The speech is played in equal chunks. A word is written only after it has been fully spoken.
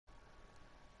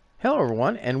Hello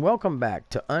everyone, and welcome back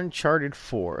to Uncharted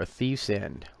 4, A Thief's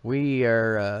End. We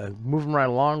are moving right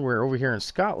along. We're over here in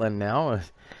Scotland now.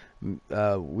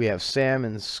 We have Sam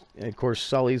and of course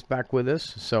Sully's back with us.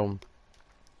 So,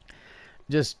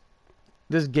 just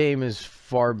this game is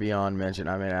far beyond mention.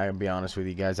 I mean, I'll be honest with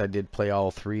you guys. I did play all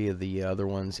three of the other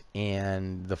ones,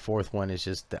 and the fourth one is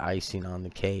just the icing on the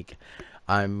cake.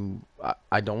 I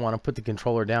don't want to put the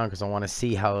controller down because I want to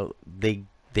see how they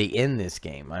end this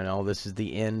game. I know this is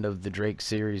the end of the Drake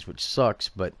series, which sucks,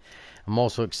 but I'm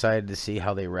also excited to see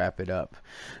how they wrap it up.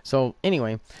 So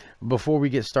anyway, before we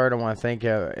get started, I want to thank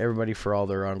everybody for all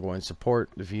their ongoing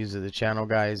support, the views of the channel,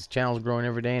 guys. The channel's growing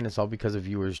every day, and it's all because of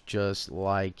viewers just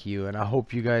like you, and I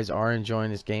hope you guys are enjoying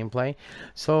this gameplay.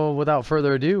 So without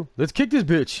further ado, let's kick this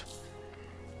bitch.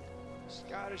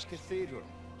 Scottish Cathedral.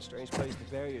 Strange place to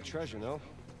bury your treasure, no?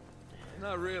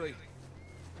 Not really.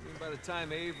 I mean, by the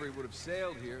time Avery would have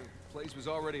sailed here, the place was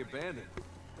already abandoned.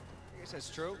 I guess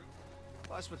that's true.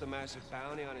 Plus, with the massive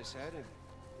bounty on his head, it'd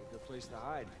be a good place to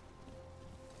hide.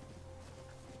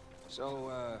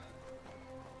 So,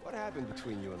 what happened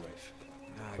between you and Rafe?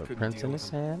 I Put couldn't Prince deal in with his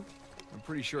him. hand. I'm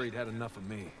pretty sure he'd had enough of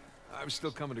me. I was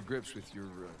still coming to grips with your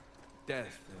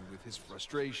death and with his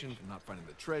frustration from not finding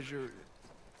the treasure.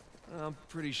 I'm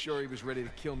pretty sure he was ready to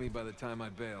kill me by the time I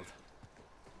bailed.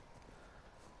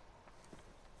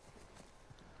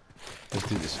 Let's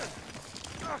do this.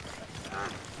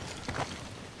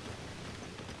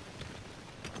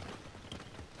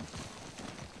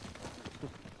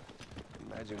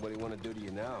 Imagine what he want to do to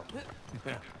you now.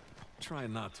 Yeah,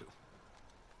 trying not to.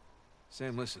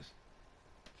 Sam, listen.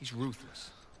 He's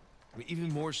ruthless. I mean,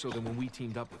 even more so than when we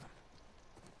teamed up with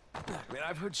him. I mean,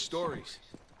 I've heard stories.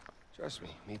 Trust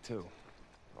me too.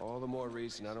 All the more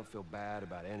reason I don't feel bad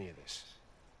about any of this.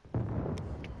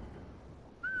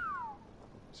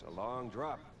 It's a long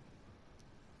drop.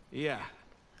 Yeah.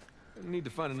 I need to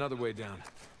find another way down.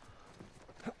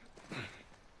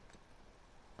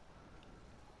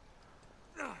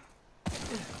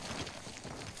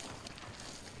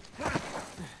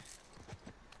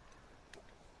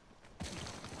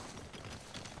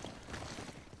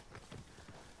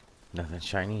 Nothing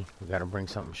shiny. We gotta bring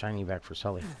something shiny back for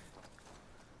Sully.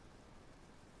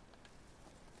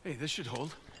 Hey, this should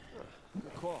hold.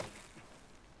 Good call.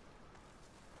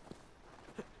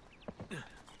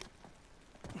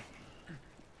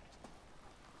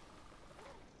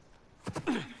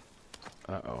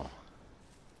 Uh-oh.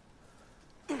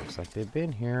 Looks like they've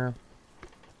been here.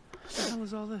 What the hell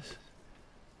is all this?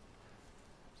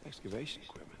 It's excavation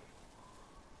equipment.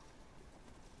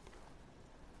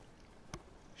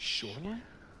 Shoreline?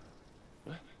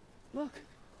 What? Look.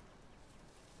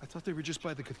 I thought they were just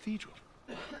by the cathedral.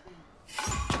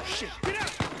 Shit, get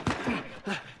out!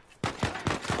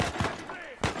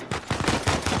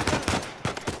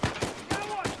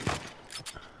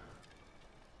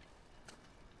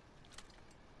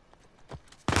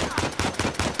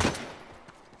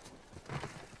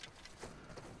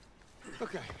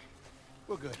 Okay,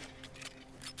 we're good.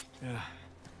 Yeah.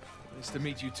 Nice to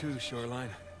meet you too,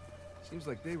 Shoreline. Seems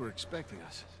like they were expecting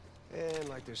us. And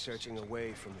like they're searching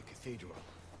away from the cathedral.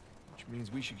 Which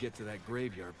means we should get to that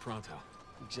graveyard pronto.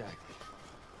 Exactly.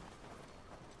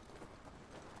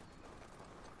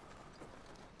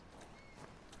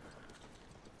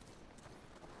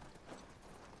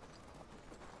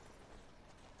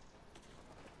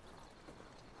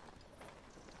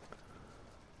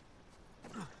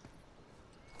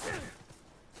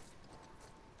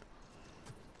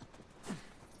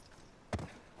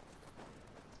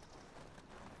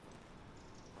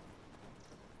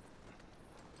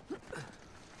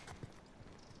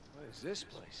 What is this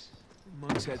place?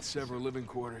 Monks had several living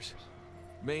quarters.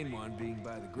 Main one being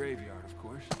by the graveyard, of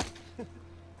course.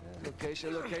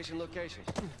 Location, location, location.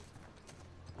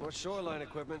 More shoreline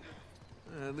equipment.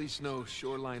 At least no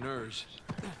shoreliners.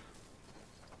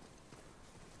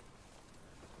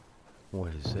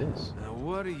 What is this? Now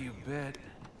what do you bet?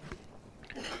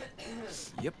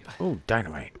 Yep. Oh,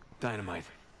 dynamite. Dynamite.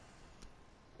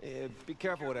 Yeah, be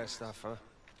careful with that stuff, huh?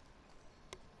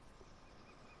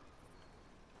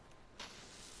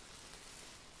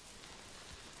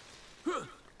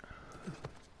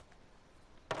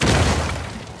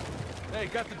 Hey,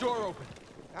 got the door open.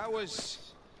 That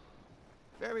was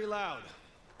very loud.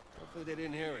 Hopefully they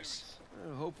didn't hear us.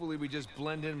 Hopefully we just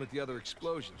blend in with the other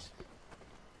explosions.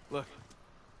 Look,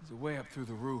 there's a way up through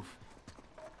the roof.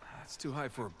 It's too high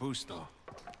for a boost, though.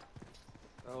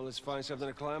 Oh, let's find something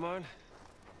to climb on.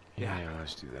 Yeah,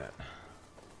 let's do that.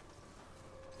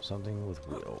 Something with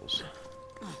wheels.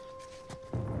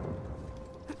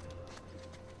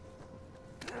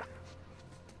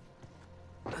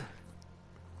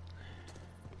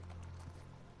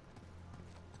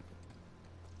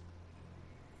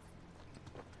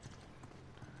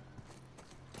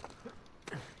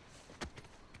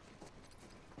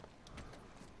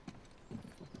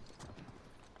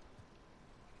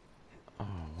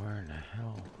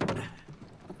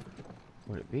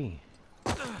 be?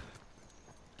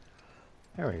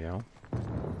 There we go.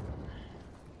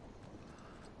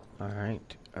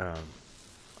 Alright, oh,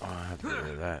 I have to get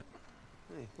rid of that.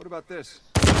 Hey, what about this?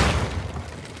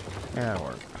 Yeah, that'll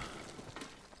work.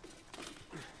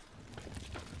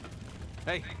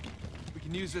 Hey, we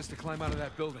can use this to climb out of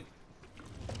that building.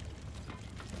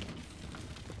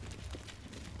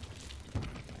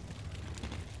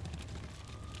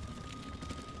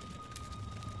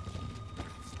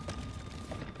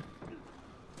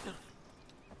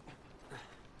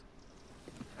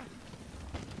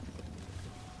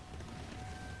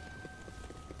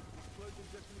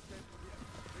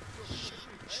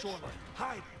 Shoreline.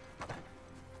 Hide!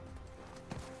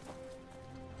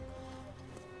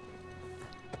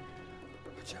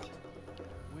 Watch out.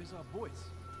 Where's our boys?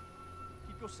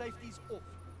 Keep your safeties off.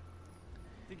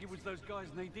 Think it was those guys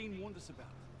Nadine warned us about.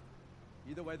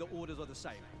 Either way, the orders are the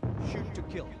same. Shoot to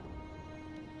kill.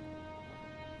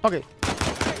 Okay.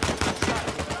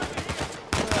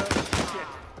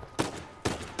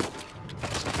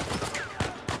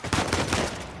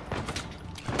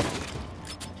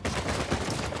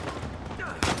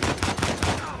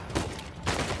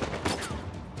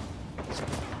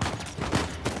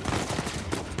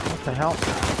 What the hell?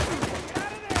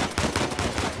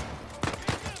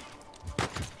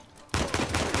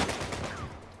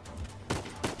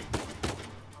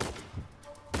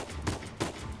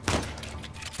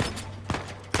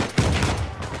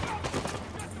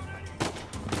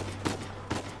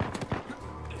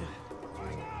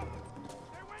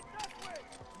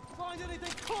 Find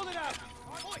anything, call it out!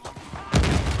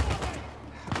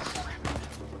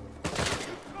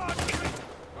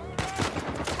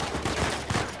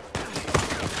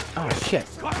 Oh shit.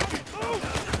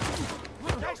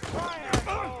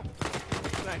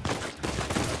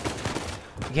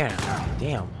 Yeah,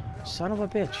 damn. Son of a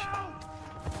bitch.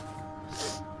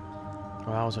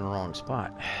 Well, I was in the wrong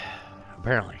spot.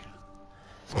 Apparently.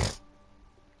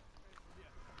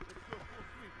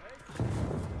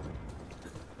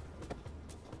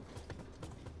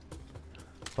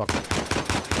 Fuck.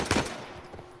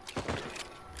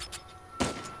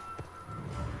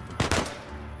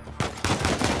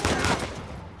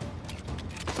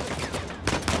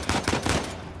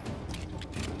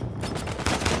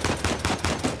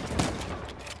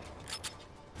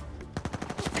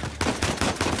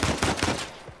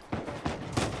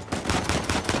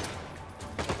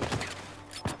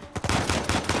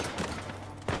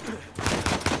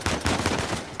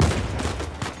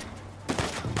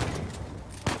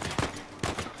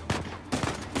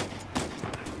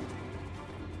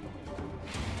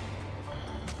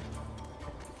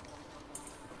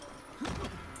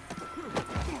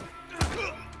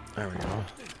 There we go.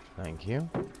 Thank you.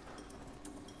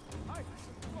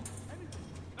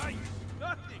 Hey,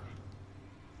 nothing!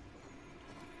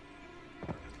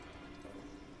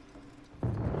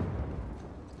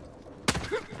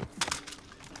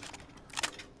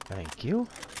 Thank you.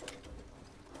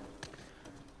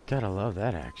 Gotta love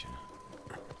that action.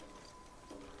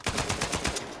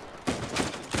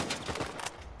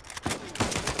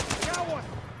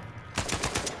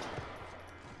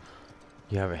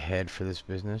 You have a head for this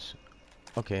business?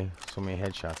 Okay, so many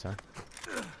headshots, huh?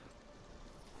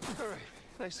 All right,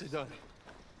 nicely done.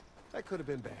 That could have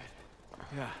been bad.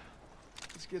 Yeah.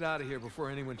 Let's get out of here before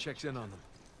anyone checks in on them.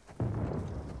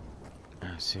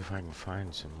 Let's see if I can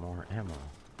find some more ammo.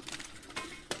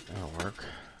 That'll work.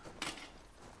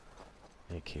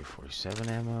 AK-47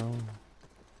 ammo.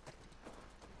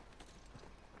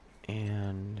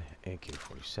 And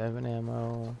AK-47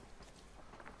 ammo.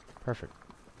 Perfect.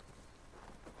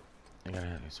 I gotta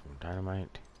get some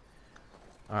dynamite.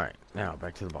 Alright, now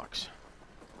back to the box.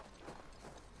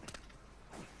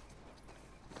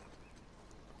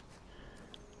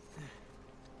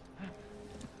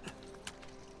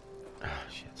 Ah,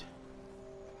 shit.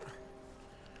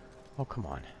 Oh, come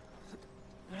on.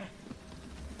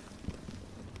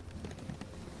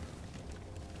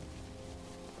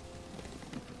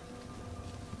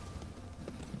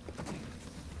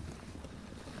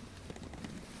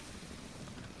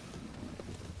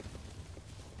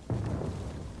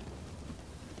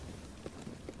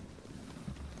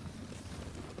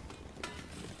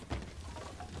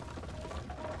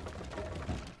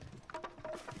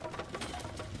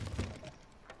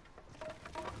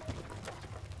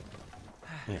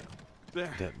 Yeah,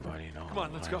 There. dead body and all. Come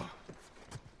on, let's go.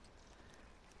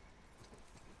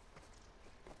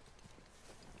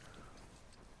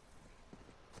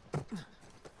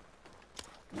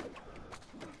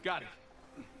 Got it.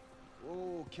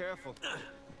 Whoa, careful.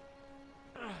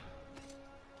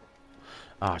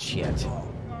 Ah, shit.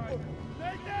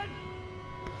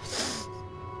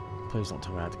 Please don't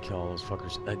tell me I have to kill all those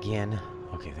fuckers again.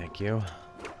 Okay, thank you.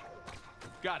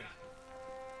 Got it.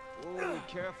 Oh, be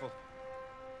careful.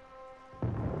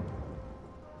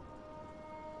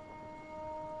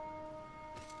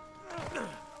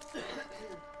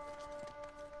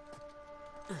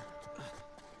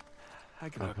 I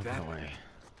can hook that. Away.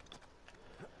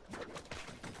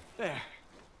 There.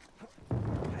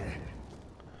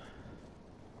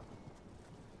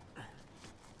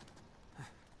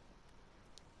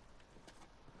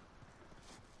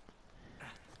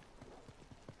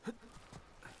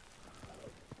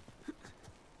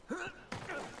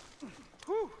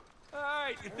 Whew. All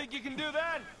right, you think you can do that?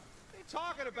 What are you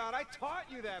talking about? I taught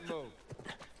you that move.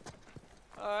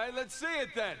 All right, let's see it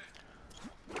then.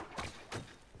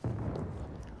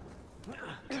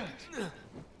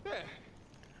 There.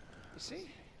 You see?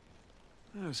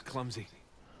 That was clumsy.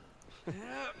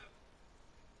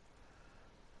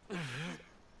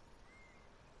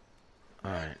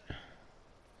 Alright.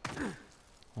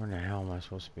 Where the hell am I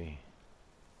supposed to be?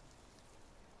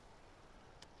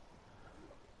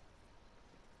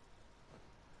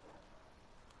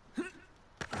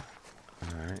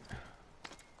 Alright.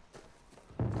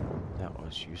 That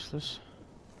was useless.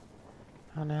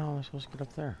 How the hell am I supposed to get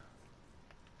up there?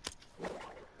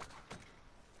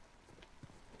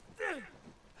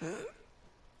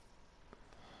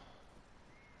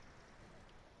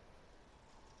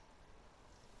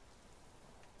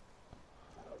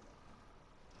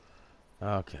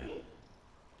 Okay.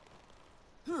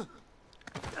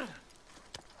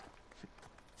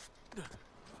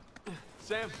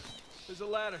 Sam, there's a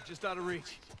ladder just out of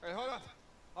reach. All right, hold on.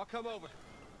 I'll come over.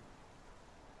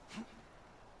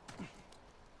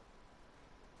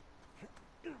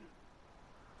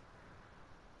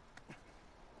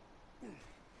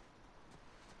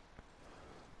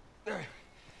 All right.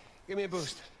 Give me a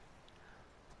boost.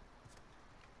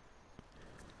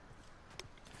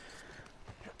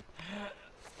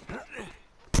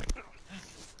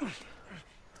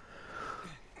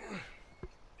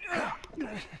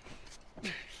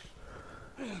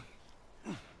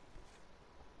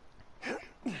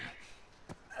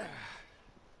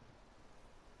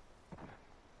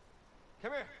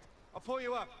 Come here. I'll pull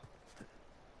you up.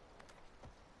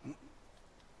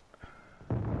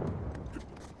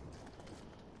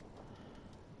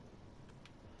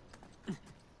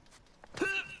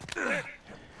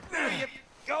 There you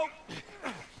go.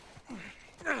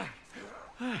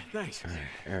 Thanks. Alright,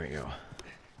 there we go.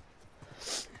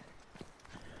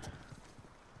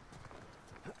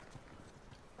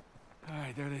 All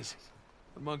right, there it is.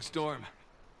 The Mug Storm.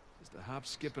 Just a hop,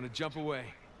 skip, and a jump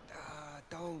away.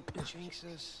 Don't jinx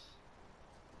us.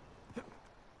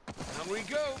 Down we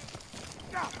go.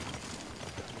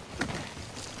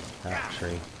 That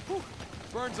tree. Whew.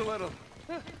 Burns a little.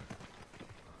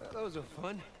 Those are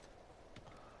fun.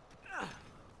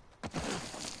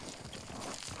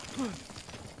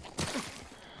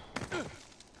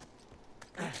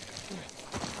 I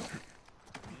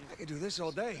could do this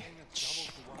all day.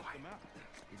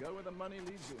 You go where the money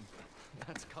leads you.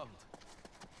 That's cold.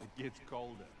 It gets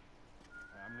colder.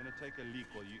 I'm gonna take a leak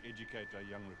while you educate our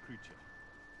young recruit here.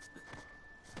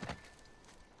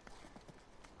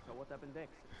 So what happened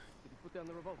next? Did he put down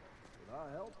the revolt? With our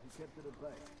help, he kept it at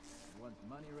bay. And once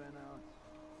money ran out,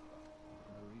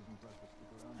 no reason for us to stick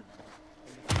around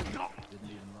anymore.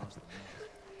 Didn't even last a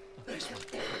month.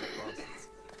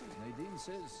 Nadine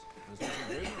says there's nothing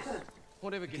business.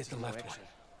 Whatever Get gets the him left action.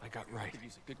 one. I got right. Could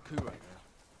use a good coup right now.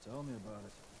 Tell me about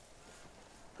it.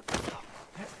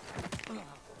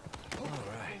 All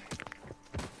right.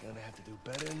 Gonna have to do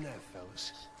better than that,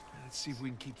 fellas. Let's see if we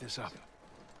can keep this up.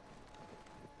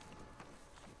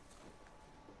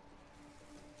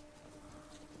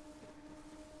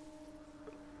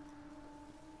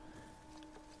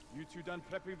 You two done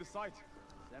prepping the site?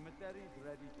 Cemetery is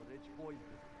ready for rich boys.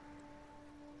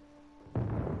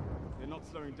 They're not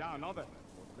slowing down, are they?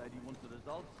 What lady wants the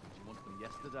results? She wants them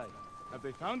yesterday. Have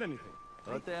they found anything?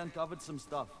 Heard they uncovered some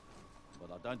stuff,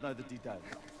 but I don't know the details.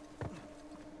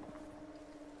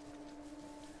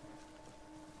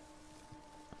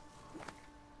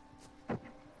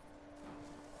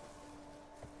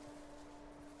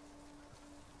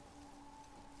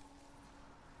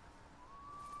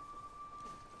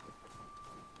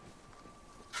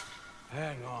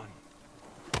 Hang on.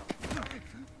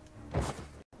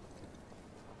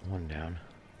 One down.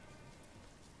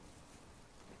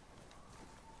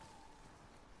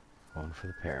 One for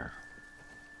the pair.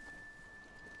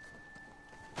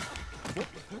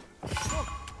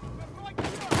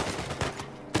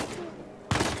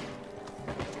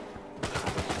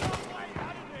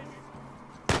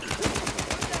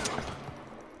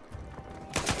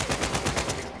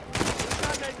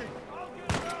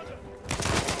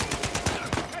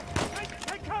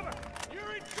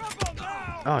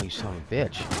 Oh, you son of a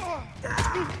bitch.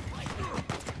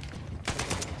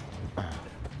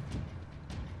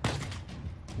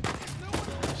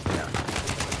 Stay down.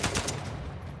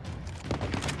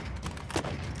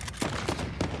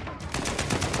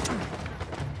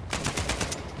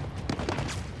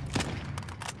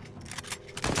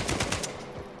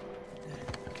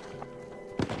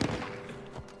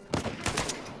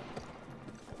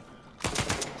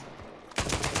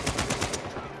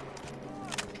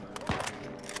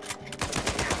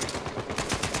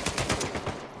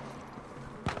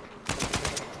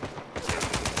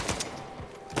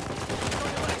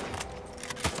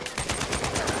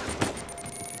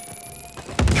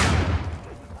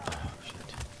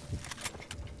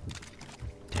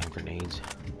 Damn grenades.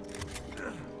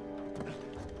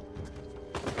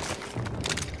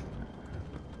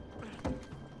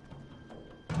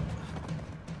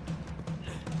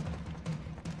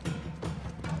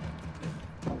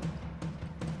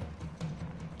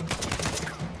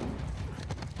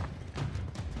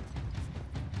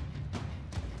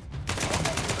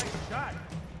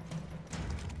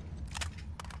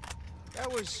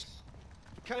 That was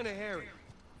kind of hairy.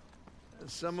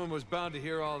 Someone was bound to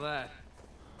hear all that.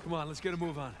 Come on, let's get a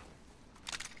move on.